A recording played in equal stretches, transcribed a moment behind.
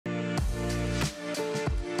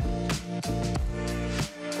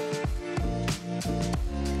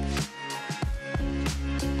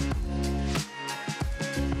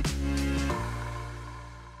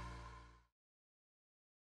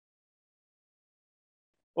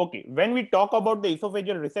Okay, when we talk about the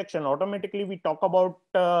esophageal resection, automatically we talk about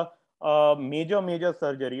major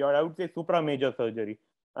surgery, or I would say supra major surgery.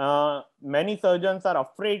 Many surgeons are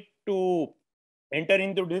afraid to enter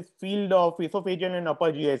into this field of esophageal and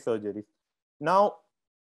upper GI surgeries. Now,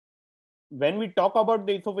 when we talk about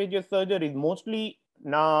the esophageal surgeries, mostly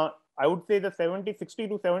now I would say the 60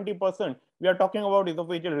 to 70%, we are talking about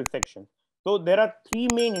esophageal resection. So there are three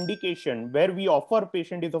main indications where we offer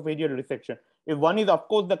patient esophageal resection. If one is, of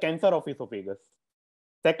course, the cancer of esophagus.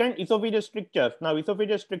 Second, esophageal strictures. Now,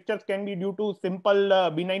 esophageal strictures can be due to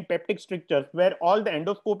simple benign peptic strictures where all the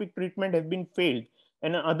endoscopic treatment has been failed.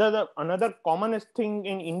 And another commonest thing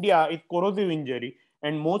in India is corrosive injury,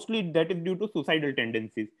 and mostly that is due to suicidal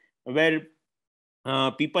tendencies, where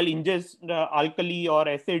people ingest alkali or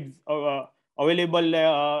acids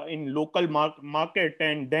available in local market,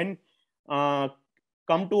 and then uh,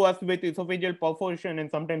 come to us with esophageal perforation and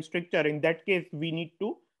sometimes stricture. In that case, we need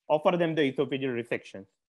to offer them the esophageal resections.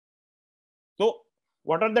 So,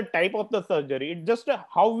 what are the type of the surgery? It's just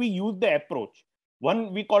how we use the approach.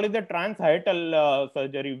 One we call it the transhiatal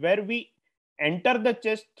surgery, where we enter the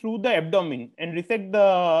chest through the abdomen and resect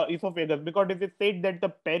the esophagus, because it is said that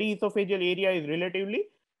the periesophageal area is relatively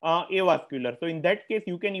avascular. So, in that case,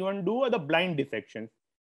 you can even do the blind dissections.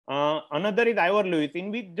 Another is Ivor Lewis,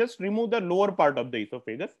 in which just remove the lower part of the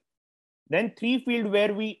esophagus. Then three field,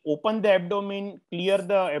 where we open the abdomen, clear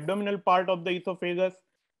the abdominal part of the esophagus,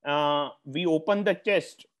 we open the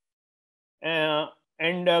chest uh,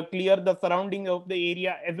 and clear the surrounding of the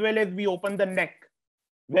area, as well as we open the neck,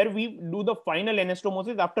 where we do the final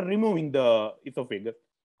anastomosis after removing the esophagus.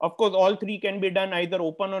 Of course, all three can be done either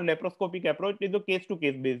open or laparoscopic approach. It is a case to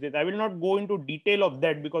case basis. I will not go into detail of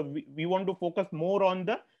that because we want to focus more on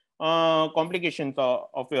the complications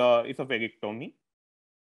of esophagectomy.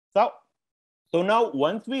 So, so now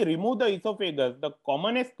once we remove the esophagus, the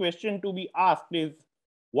commonest question to be asked is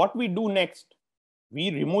what we do next. We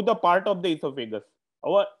remove the part of the esophagus.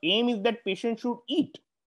 Our aim is that patient should eat.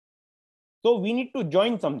 So we need to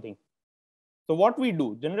join something. So what we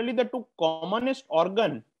do, generally the two commonest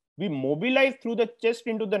organ we mobilize through the chest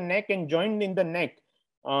into the neck and join in the neck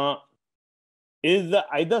uh, is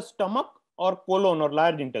either stomach or colon or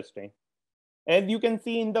large intestine. As you can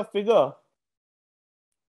see in the figure,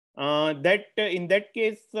 that in that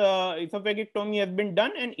case, esophagectomy has been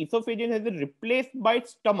done and esophagus has been replaced by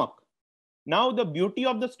stomach. Now, the beauty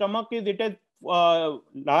of the stomach is it has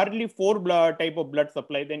largely four type of blood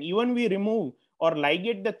supplies, and even we remove or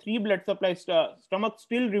ligate the three blood supplies, stomach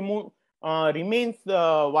still remains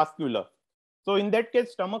vascular. So, in that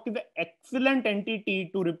case, stomach is an excellent entity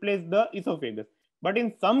to replace the esophagus. But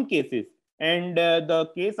in some cases, and the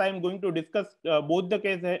case I am going to discuss, both the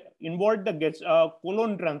cases involved the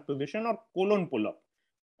colon transposition or colon pull-up.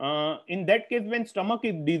 In that case, when stomach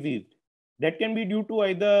is diseased, that can be due to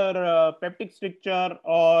either peptic stricture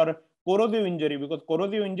or corrosive injury, because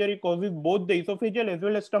corrosive injury causes both the esophageal as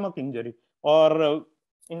well as stomach injury. Or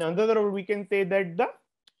in another word, we can say that the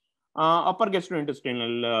upper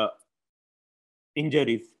gastrointestinal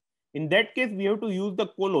injuries. In that case, we have to use the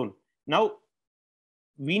colon. Now,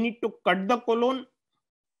 we need to cut the colon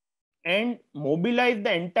and mobilize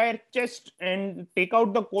the entire chest and take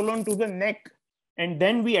out the colon to the neck, and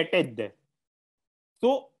then we attach there.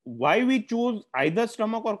 So why we choose either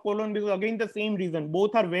stomach or colon? Because again, the same reason,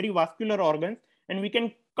 both are very vascular organs, and we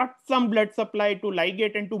can cut some blood supply to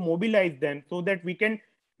ligate and to mobilize them so that we can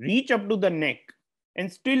reach up to the neck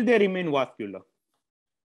and still they remain vascular.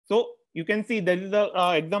 So you can see there is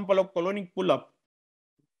an example of colonic pull-up.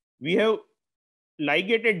 We have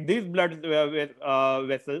ligated these blood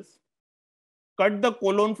vessels, cut the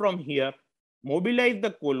colon from here, mobilize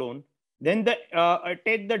the colon, then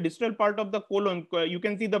attach the distal part of the colon. You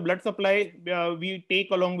can see the blood supply we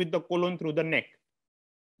take along with the colon through the neck.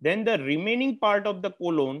 Then the remaining part of the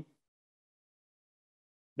colon,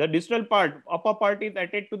 the distal part, upper part is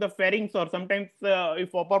attached to the pharynx, or sometimes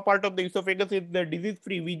if upper part of the esophagus is the disease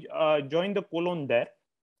free, we join the colon there,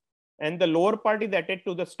 and the lower part is attached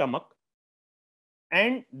to the stomach,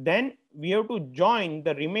 and then we have to join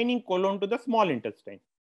the remaining colon to the small intestine.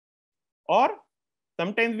 Or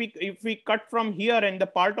sometimes if we cut from here and the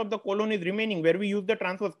part of the colon is remaining, where we use the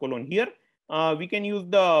transverse colon, here we can use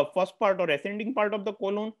the first part or ascending part of the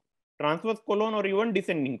colon, transverse colon, or even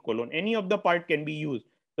descending colon. Any of the part can be used.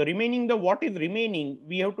 So remaining, the what is remaining,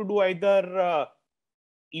 we have to do either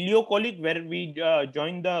ileocolic, where we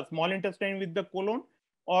join the small intestine with the colon,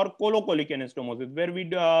 or colocolic anastomosis, where we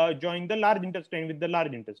join the large intestine with the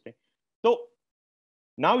large intestine. So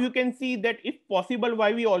now you can see that if possible,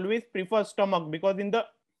 why we always prefer stomach, because in the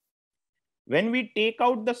when we take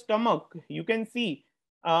out the stomach, you can see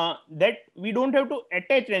that we don't have to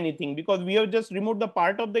attach anything, because we have just removed the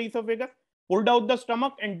part of the esophagus, pulled out the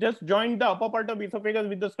stomach, and just joined the upper part of esophagus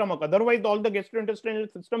with the stomach. Otherwise, all the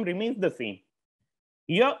gastrointestinal system remains the same.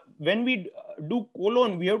 Here, when we do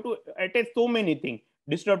colon, we have to attach so many things.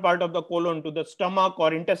 Distal part of the colon to the stomach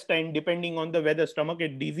or intestine, depending on the whether stomach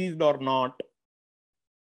is diseased or not.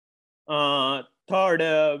 Third,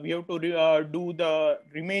 we have to do the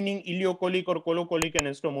remaining ileocolic or colocolic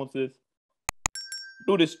anastomosis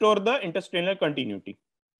to restore the intestinal continuity.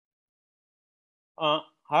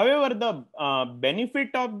 However, the benefit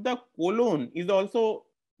of the colon is also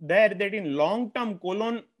there, that in long term,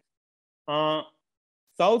 colon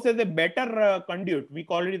serves as a better conduit. We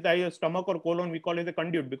call it either stomach or colon, we call it a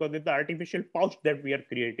conduit because it's the artificial pouch that we are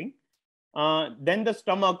creating. Then the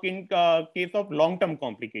stomach in case of long term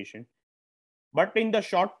complication. But in the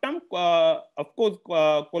short term, of course,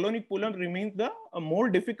 colonic pull-up remains the more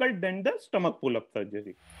difficult than the stomach pull-up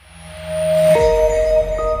surgery.